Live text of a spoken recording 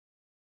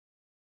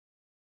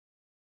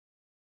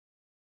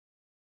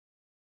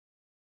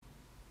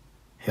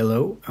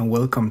Hello and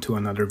welcome to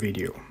another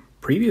video.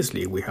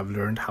 Previously we have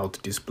learned how to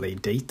display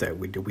data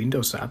with the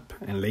Windows app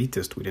and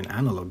latest with an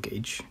analog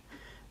gauge.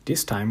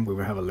 This time we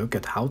will have a look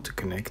at how to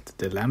connect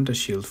the Lambda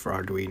Shield for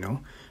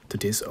Arduino to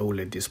this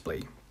OLED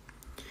display.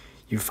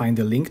 You find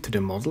the link to the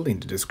model in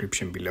the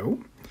description below.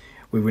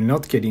 We will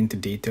not get into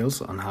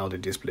details on how the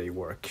display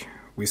works.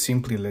 We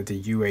simply let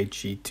the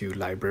UHG2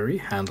 library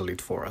handle it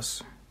for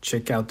us.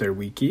 Check out their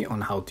wiki on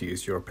how to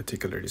use your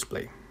particular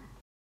display.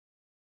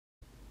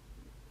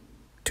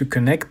 To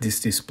connect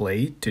this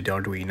display to the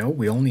Arduino,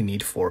 we only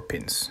need 4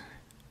 pins,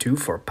 2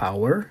 for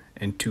power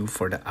and 2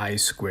 for the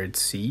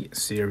I2C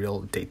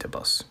serial data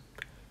bus.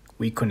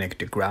 We connect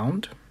the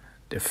ground,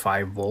 the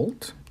 5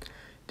 volt,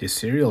 the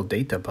serial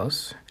data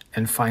bus,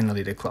 and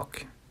finally the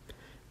clock.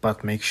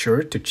 But make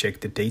sure to check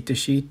the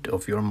datasheet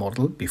of your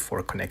model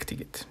before connecting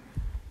it.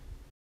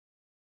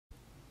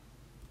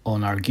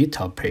 On our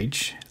GitHub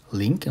page,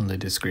 link in the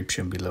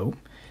description below,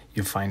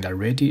 you find a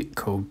ready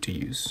code to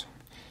use.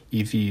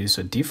 If you use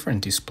a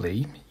different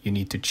display, you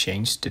need to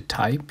change the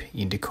type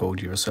in the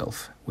code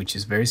yourself, which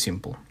is very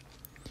simple.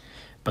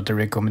 But the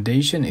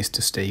recommendation is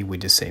to stay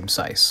with the same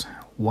size,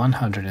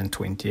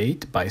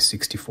 128 by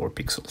 64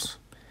 pixels.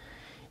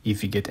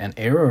 If you get an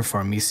error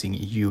for missing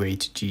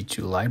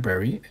UHG2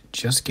 library,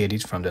 just get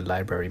it from the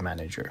library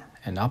manager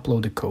and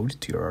upload the code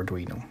to your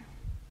Arduino.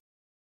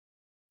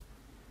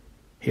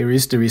 Here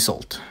is the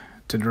result.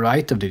 To the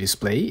right of the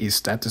display is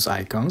status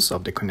icons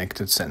of the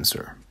connected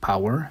sensor,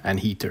 power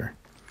and heater.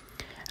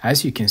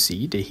 As you can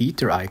see, the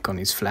heater icon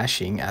is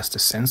flashing as the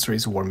sensor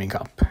is warming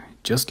up,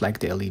 just like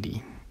the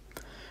LED.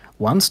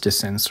 Once the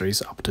sensor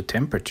is up to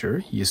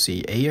temperature, you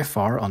see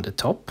AFR on the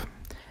top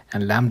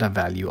and lambda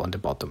value on the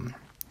bottom.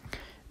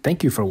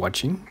 Thank you for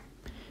watching.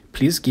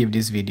 Please give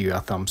this video a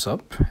thumbs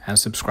up and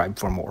subscribe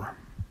for more.